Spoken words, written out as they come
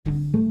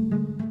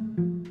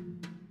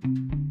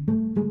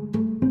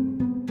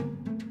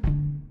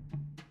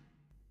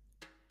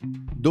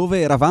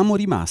Dove eravamo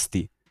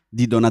rimasti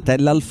di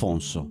Donatella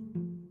Alfonso.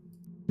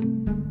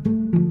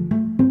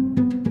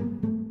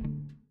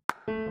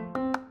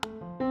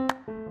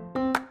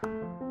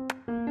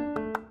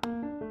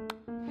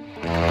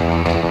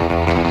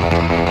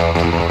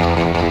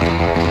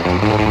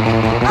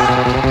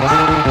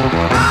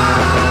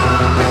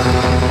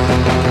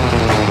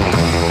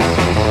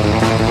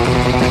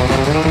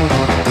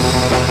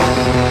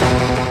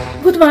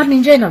 Good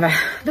morning Genova,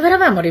 dove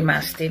eravamo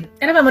rimasti?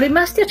 Eravamo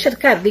rimasti a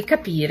cercare di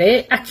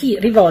capire a chi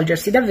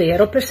rivolgersi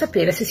davvero per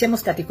sapere se siamo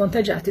stati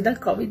contagiati dal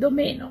Covid o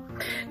meno.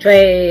 Cioè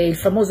il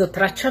famoso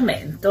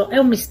tracciamento è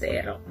un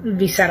mistero.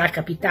 Vi sarà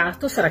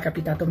capitato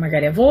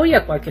magari a voi,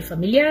 a qualche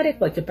familiare,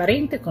 qualche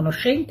parente,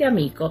 conoscente,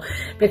 amico,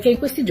 perché in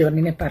questi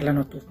giorni ne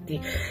parlano tutti.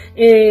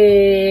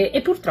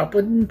 E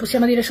purtroppo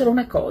possiamo dire solo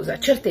una cosa,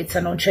 certezza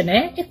non ce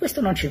n'è e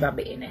questo non ci va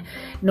bene.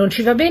 Non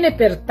ci va bene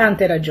per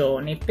tante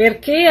ragioni,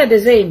 perché ad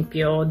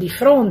esempio di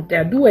fronte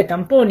a 2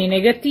 tamponi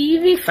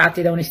negativi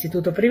fatti da un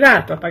istituto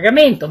privato a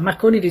pagamento, ma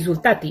con i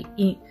risultati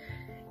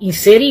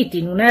inseriti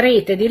in una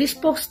rete di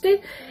risposte,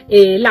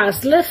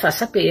 l'ASL fa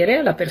sapere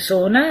alla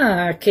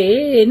persona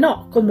che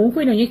no,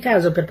 comunque in ogni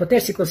caso per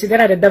potersi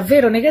considerare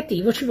davvero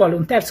negativo ci vuole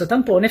un terzo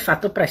tampone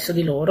fatto presso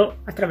di loro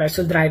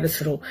attraverso il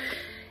drive-thru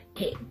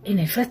e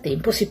nel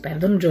frattempo si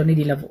perdono giorni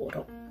di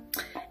lavoro.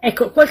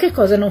 Ecco, qualche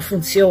cosa non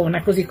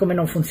funziona, così come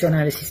non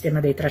funziona il sistema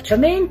dei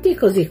tracciamenti,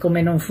 così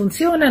come non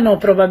funzionano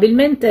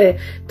probabilmente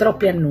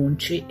troppi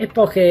annunci e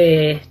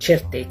poche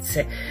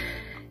certezze.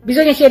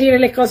 Bisogna chiarire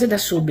le cose da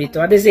subito.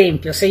 Ad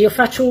esempio, se io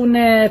faccio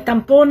un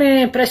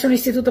tampone presso un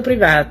istituto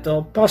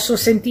privato, posso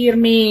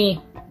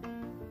sentirmi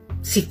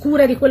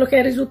sicura di quello che è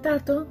il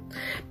risultato?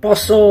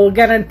 Posso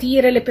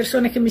garantire alle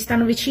persone che mi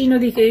stanno vicino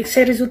di che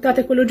se il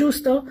risultato è quello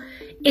giusto?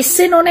 E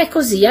se non è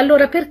così,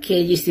 allora perché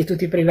gli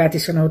istituti privati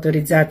sono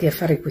autorizzati a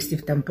fare questi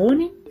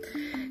tamponi?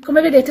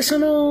 Come vedete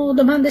sono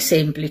domande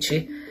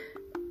semplici.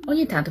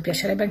 Ogni tanto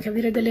piacerebbe anche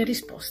avere delle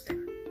risposte.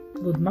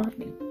 Good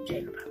morning,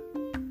 Genova.